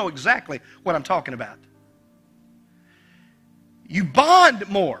while. You know exactly what I'm talking about. You bond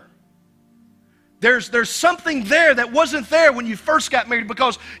more. There's something there that wasn't there when you first got married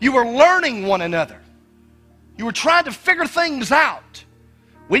because you were learning one another. You were trying to figure things out.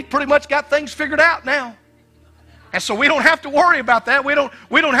 We pretty much got things figured out now. And so we don't have to worry about that. We don't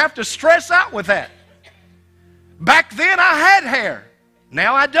have to stress out with that. Back then I had hair.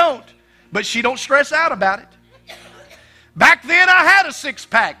 Now I don't. But she don't stress out about it. Back then I had a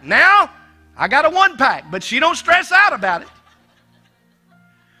six-pack. Now I got a one-pack. But she don't stress out about it.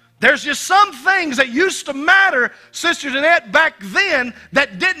 There's just some things that used to matter, Sister Jeanette, back then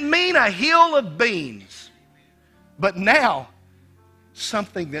that didn't mean a hill of beans. But now,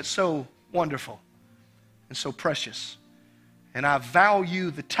 something that's so wonderful and so precious. And I value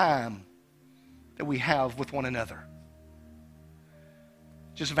the time that we have with one another.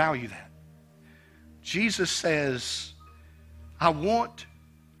 Just value that. Jesus says, I want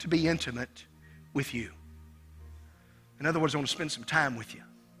to be intimate with you. In other words, I want to spend some time with you.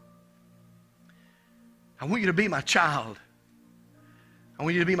 I want you to be my child. I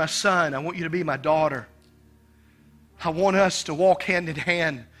want you to be my son. I want you to be my daughter. I want us to walk hand in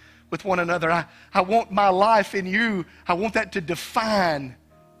hand with one another. I want my life in you. I want that to define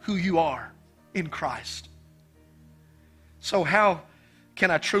who you are in Christ. So how can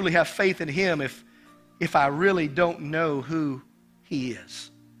I truly have faith in Him if I really don't know who He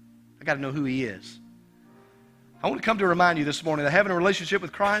is? I got to know who He is. I want to come to remind you this morning that having a relationship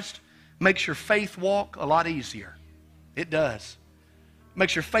with Christ makes your faith walk a lot easier. It does. It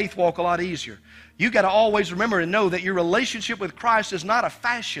makes your faith walk a lot easier. You got to always remember and know that your relationship with Christ is not a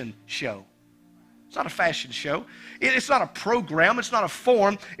fashion show. It's not a fashion show. It's not a program. It's not a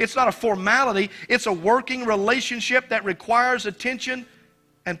form. It's not a formality. It's a working relationship that requires attention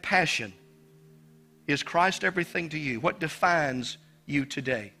and passion. Is Christ everything to you? What defines you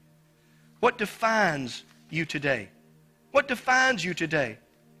today? What defines you today? What defines you today?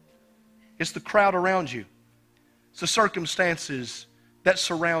 It's the crowd around you. It's the circumstances that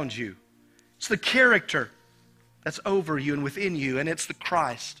surround you. It's the character that's over you and within you, and it's the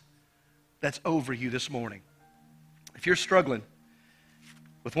Christ that's over you this morning. If you're struggling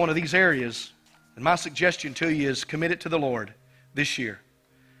with one of these areas, then my suggestion to you is commit it to the Lord this year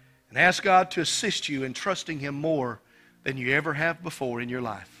and ask God to assist you in trusting Him more than you ever have before in your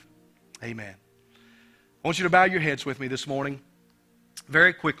life. Amen. I want you to bow your heads with me this morning.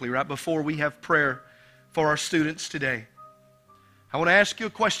 Very quickly, right before we have prayer for our students today, I want to ask you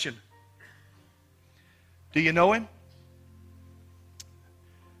a question. Do you know Him?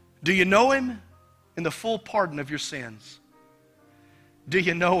 Do you know Him in the full pardon of your sins? Do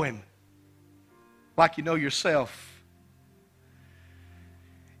you know Him like you know yourself?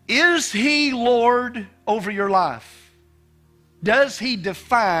 Is He Lord over your life? Does He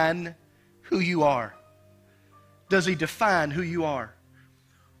define who you are? Does He define who you are?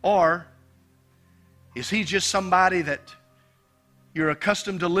 Or is He just somebody that you're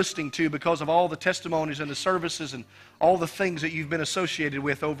accustomed to listening to because of all the testimonies and the services and all the things that you've been associated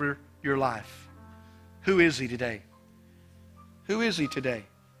with over your life? Who is He today? Who is He today?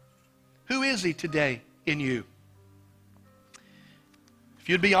 Who is He today in you? If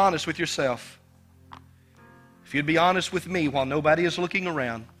you'd be honest with yourself, if you'd be honest with me while nobody is looking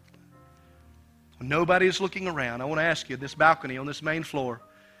around, when nobody is looking around, I want to ask you, this balcony on this main floor,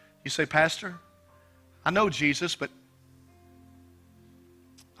 you say, Pastor, I know Jesus, but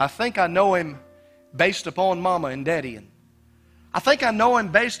I think I know Him based upon Mama and Daddy. And I think I know Him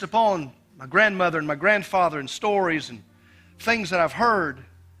based upon my grandmother and my grandfather and stories and things that I've heard.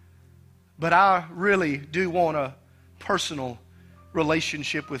 But I really do want a personal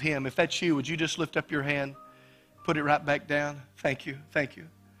relationship with Him. If that's you, would you just lift up your hand, put it right back down? Thank you. Thank you.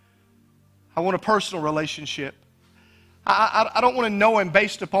 I want a personal relationship. I don't want to know Him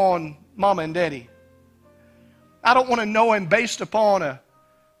based upon Mama and Daddy. I don't want to know Him based upon a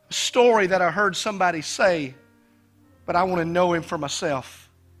story that I heard somebody say, but I want to know Him for myself.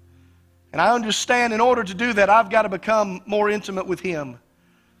 And I understand in order to do that, I've got to become more intimate with Him.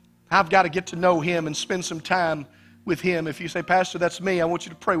 I've got to get to know Him and spend some time with Him. If you say, Pastor, that's me, I want you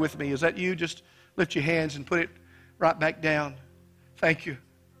to pray with me. Is that you? Just lift your hands and put it right back down. Thank you.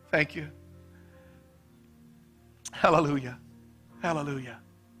 Thank you. Hallelujah. Hallelujah.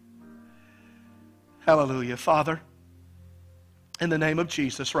 Hallelujah. Father, in the name of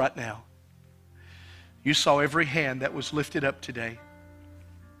Jesus right now, you saw every hand that was lifted up today.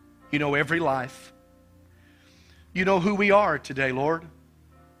 You know every life. You know who we are today, Lord.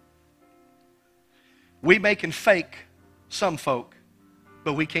 We may can fake some folk,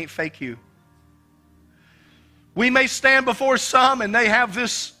 but we can't fake you. We may stand before some and they have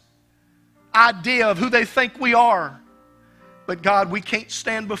this idea of who they think we are. But God, we can't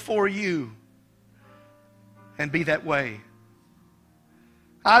stand before you and be that way.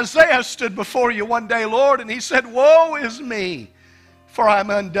 Isaiah stood before you one day, Lord, and he said, woe is me, for I'm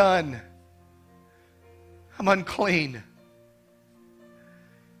undone. I'm unclean.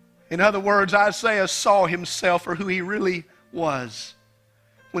 In other words, Isaiah saw himself for who he really was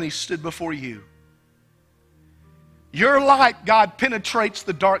when he stood before you. Your light, God, penetrates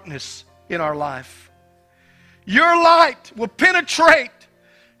the darkness in our life. Your light will penetrate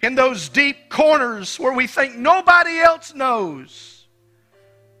in those deep corners where we think nobody else knows.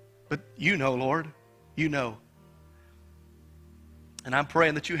 But you know, Lord, you know. And I'm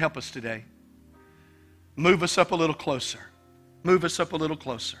praying that you help us today. Move us up a little closer. Move us up a little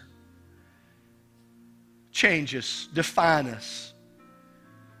closer. Change us, define us.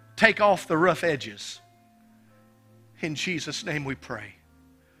 Take off the rough edges. In Jesus' name we pray.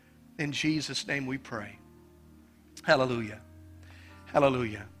 In Jesus' name we pray. Hallelujah.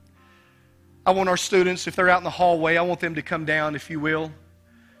 Hallelujah. I want our students, if they're out in the hallway, I want them to come down, if you will.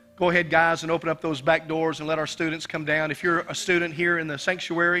 Go ahead, guys, and open up those back doors and let our students come down. If you're a student here in the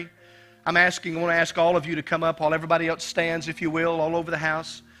sanctuary, I want to ask all of you to come up while everybody else stands, if you will, all over the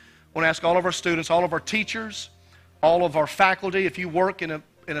house. I want to ask all of our students, all of our teachers, all of our faculty, if you work in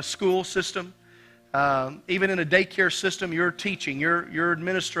a school system, even in a daycare system, you're teaching, you're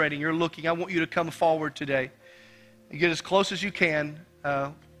administrating, you're looking. I want you to come forward today. You get as close as you can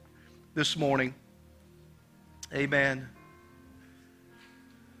this morning. Amen.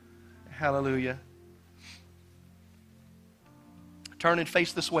 Hallelujah. Turn and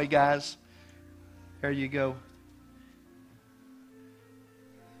face this way, guys. There you go.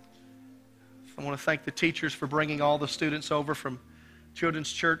 I want to thank the teachers for bringing all the students over from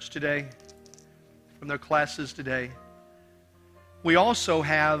Children's Church today, from their classes today. We also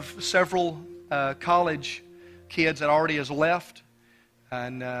have several college kids that already has left,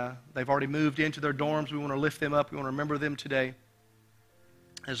 and they've already moved into their dorms. We want to lift them up. We want to remember them today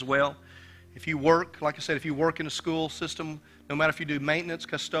as well. If you work, like I said, if you work in a school system, no matter if you do maintenance,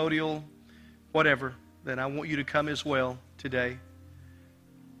 custodial, whatever, then I want you to come as well today.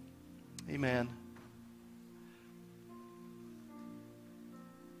 Amen.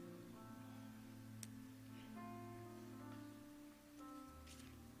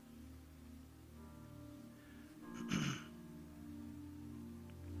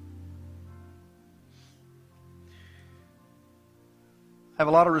 I have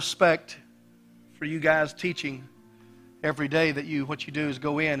a lot of respect for you guys teaching every day. That what you do is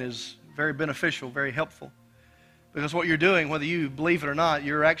go in is very beneficial, very helpful. Because what you're doing, whether you believe it or not,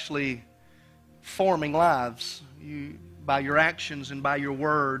 you're actually forming lives. By your actions and by your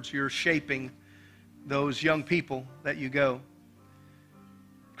words, you're shaping those young people that you go.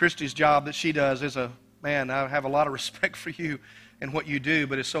 Christy's job that she does is I have a lot of respect for you and what you do,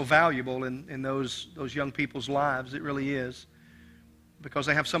 but it's so valuable in those young people's lives. It really is. Because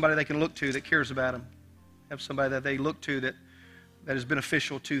they have somebody they can look to that cares about them. Have somebody that they look to that is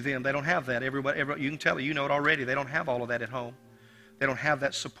beneficial to them. They don't have that. Everybody, you can tell it. You know it already. They don't have all of that at home. They don't have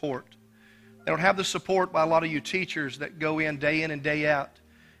that support. They don't have the support by a lot of you teachers that go in and day out.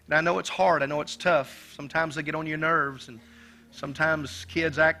 And I know it's hard. I know it's tough. Sometimes they get on your nerves, and sometimes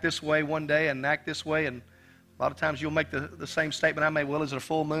kids act this way one day and act this way, and a lot of times you'll make the same statement I made. Well, is it a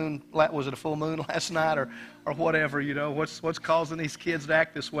full moon? Was it a full moon last night, or whatever? You know, what's causing these kids to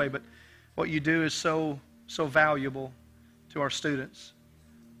act this way? But what you do is so valuable to our students,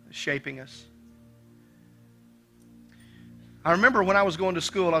 shaping us. I remember when I was going to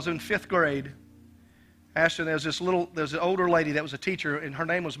school, I was in 5th grade. Ashton, there's an older lady that was a teacher, and her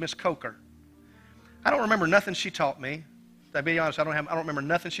name was Miss Coker. I don't remember nothing she taught me. To be honest, I don't remember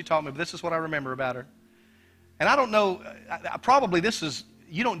nothing she taught me, but this is what I remember about her. And I don't know, probably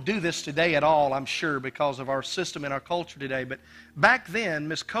you don't do this today at all, I'm sure, because of our system and our culture today. But back then,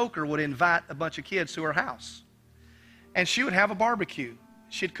 Miss Coker would invite a bunch of kids to her house. And she would have a barbecue.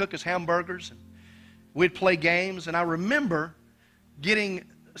 She'd cook us hamburgers, and we'd play games. And I remember getting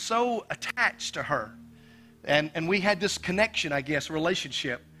so attached to her. And we had this connection, I guess,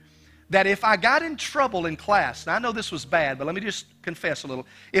 relationship, that if I got in trouble in class, and I know this was bad, but let me just confess a little.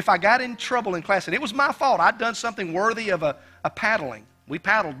 If I got in trouble in class, and it was my fault, I'd done something worthy of a paddling. We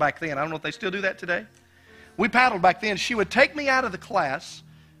paddled back then. I don't know if they still do that today. We paddled back then. She would take me out of the class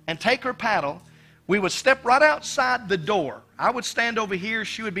and take her paddle. We would step right outside the door. I would stand over here.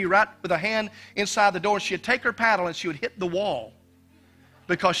 She would be right with a hand inside the door. She would take her paddle and she would hit the wall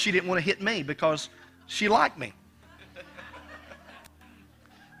because she didn't want to hit me because she liked me.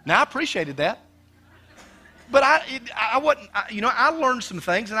 Now, I appreciated that. But I wasn't, I learned some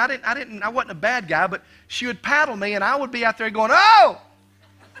things, and I wasn't a bad guy, but she would paddle me, and I would be out there going, oh!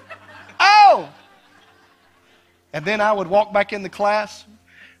 Oh! And then I would walk back in the class.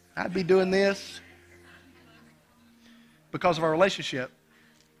 I'd be doing this because of our relationship.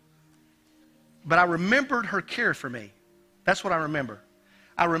 But I remembered her care for me. That's what I remember.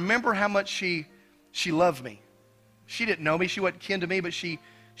 I remember how much she loved me. She didn't know me. She wasn't kin to me, but she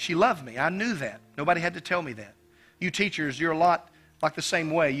loved me. I knew that. Nobody had to tell me that. You teachers, you're a lot like the same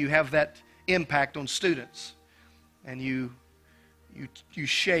way. You have that impact on students. And you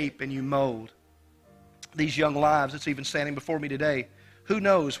shape and you mold these young lives that's even standing before me today. Who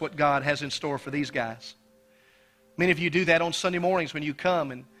knows what God has in store for these guys? Many of you do that on Sunday mornings when you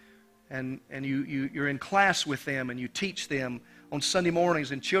come and you're in class with them and you teach them on Sunday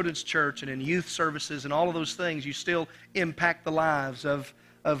mornings in children's church and in youth services and all of those things. You still impact the lives of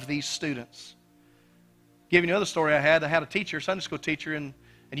these students. Give you another story I had a teacher, Sunday school teacher, and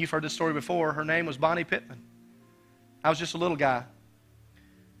you've heard this story before. Her name was Bonnie Pittman. I was just a little guy.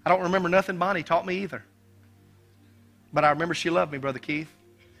 I don't remember nothing Bonnie taught me either. But I remember she loved me, Brother Keith.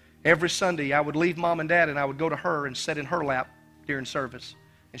 Every Sunday I would leave Mom and Dad and I would go to her and sit in her lap during service.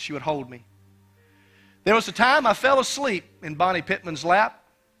 And she would hold me. There was a time I fell asleep in Bonnie Pittman's lap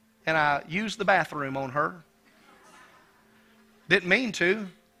and I used the bathroom on her. Didn't mean to.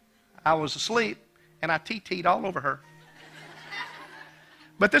 I was asleep and I TT'd all over her.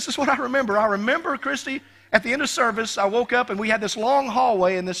 But this is what I remember. I remember, Christy, at the end of service, I woke up and we had this long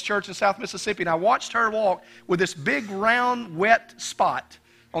hallway in this church in South Mississippi, and I watched her walk with this big, round, wet spot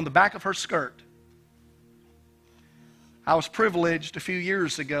on the back of her skirt. I was privileged a few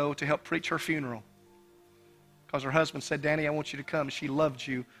years ago to help preach her funeral because her husband said, Danny, I want you to come. She loved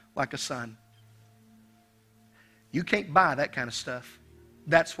you like a son. You can't buy that kind of stuff.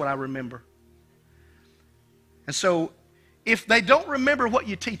 That's what I remember. And so, if they don't remember what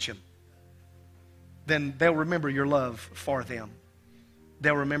you teach them, then they'll remember your love for them.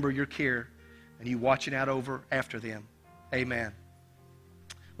 They'll remember your care and you watching out over after them. Amen.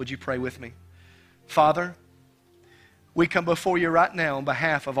 Would you pray with me? Father, we come before you right now on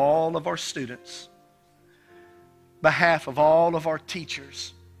behalf of all of our students, behalf of all of our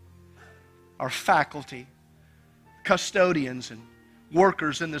teachers, our faculty, custodians and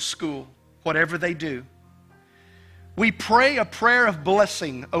workers in the school, whatever they do. We pray a prayer of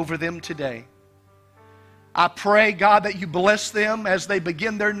blessing over them today. I pray, God, that you bless them as they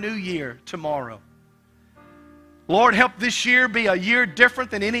begin their new year tomorrow. Lord, help this year be a year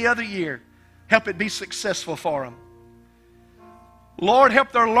different than any other year. Help it be successful for them. Lord,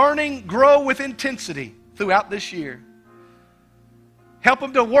 help their learning grow with intensity throughout this year. Help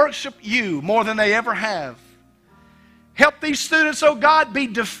them to worship you more than they ever have. Help these students, oh God, be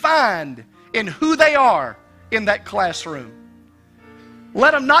defined in who they are in that classroom.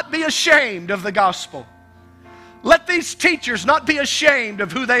 Let them not be ashamed of the gospel. Let these teachers not be ashamed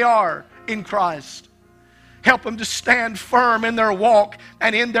of who they are in Christ. Help them to stand firm in their walk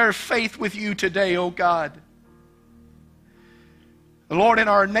and in their faith with you today, oh God. Lord, in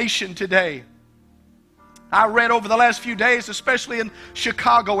our nation today, I read over the last few days, especially in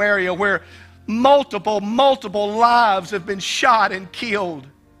Chicago area, where multiple lives have been shot and killed.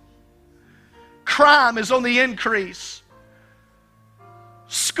 Crime is on the increase.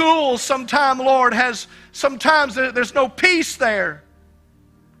 School sometimes, Lord, sometimes there's no peace there.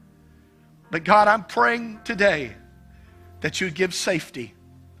 But God, I'm praying today that you'd give safety,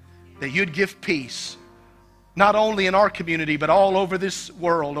 that you'd give peace, not only in our community, but all over this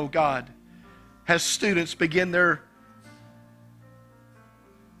world, oh God, as students begin their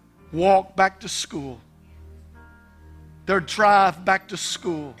walk back to school, their drive back to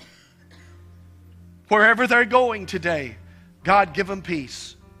school. Wherever they're going today, God, give them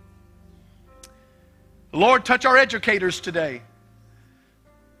peace. Lord, touch our educators today.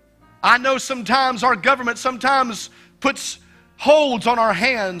 I know sometimes our government sometimes puts holds on our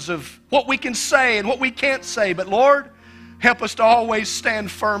hands of what we can say and what we can't say. But Lord, help us to always stand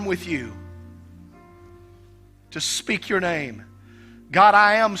firm with you, to speak your name, God,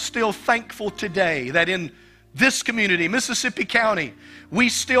 I am still thankful today that in this community, Mississippi County, we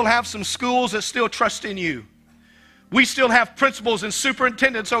still have some schools that still trust in you. We still have principals and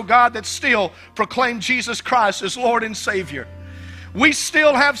superintendents, oh God, that still proclaim Jesus Christ as Lord and Savior. We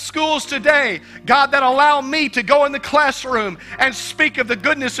still have schools today, God, that allow me to go in the classroom and speak of the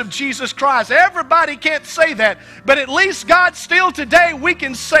goodness of Jesus Christ. Everybody can't say that, but at least, God, still today we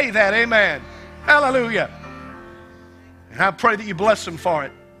can say that. Amen. Hallelujah. And I pray that you bless them for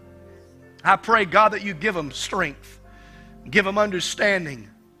it. I pray, God, that you give them strength, give them understanding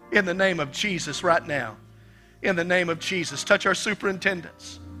in the name of Jesus right now. In the name of Jesus. Touch our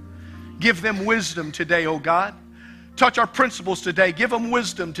superintendents. Give them wisdom today, oh God. Touch our principals today. Give them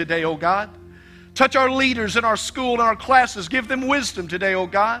wisdom today, oh God. Touch our leaders in our school and our classes. Give them wisdom today, oh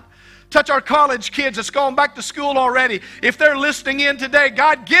God. Touch our college kids that's gone back to school already. If they're listening in today,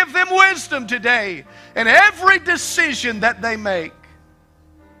 God, give them wisdom today in every decision that they make.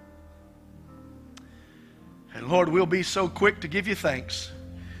 And Lord, we'll be so quick to give you thanks.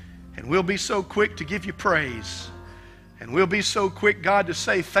 And we'll be so quick to give you praise. And we'll be so quick, God, to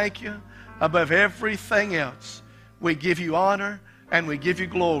say thank you above everything else. We give you honor and we give you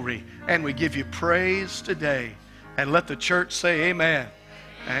glory and we give you praise today. And let the church say amen.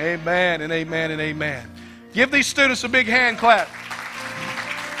 Amen and amen and amen. Give these students a big hand clap.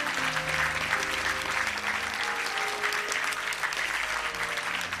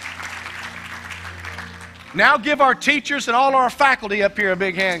 Now give our teachers and all our faculty up here a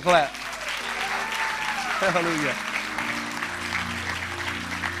big hand clap. Hallelujah.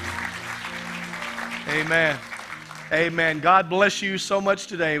 Amen. Amen. God bless you so much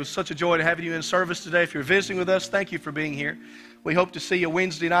today. It was such a joy to have you in service today. If you're visiting with us, thank you for being here. We hope to see you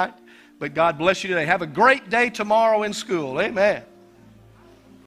Wednesday night. But God bless you today. Have a great day tomorrow in school. Amen.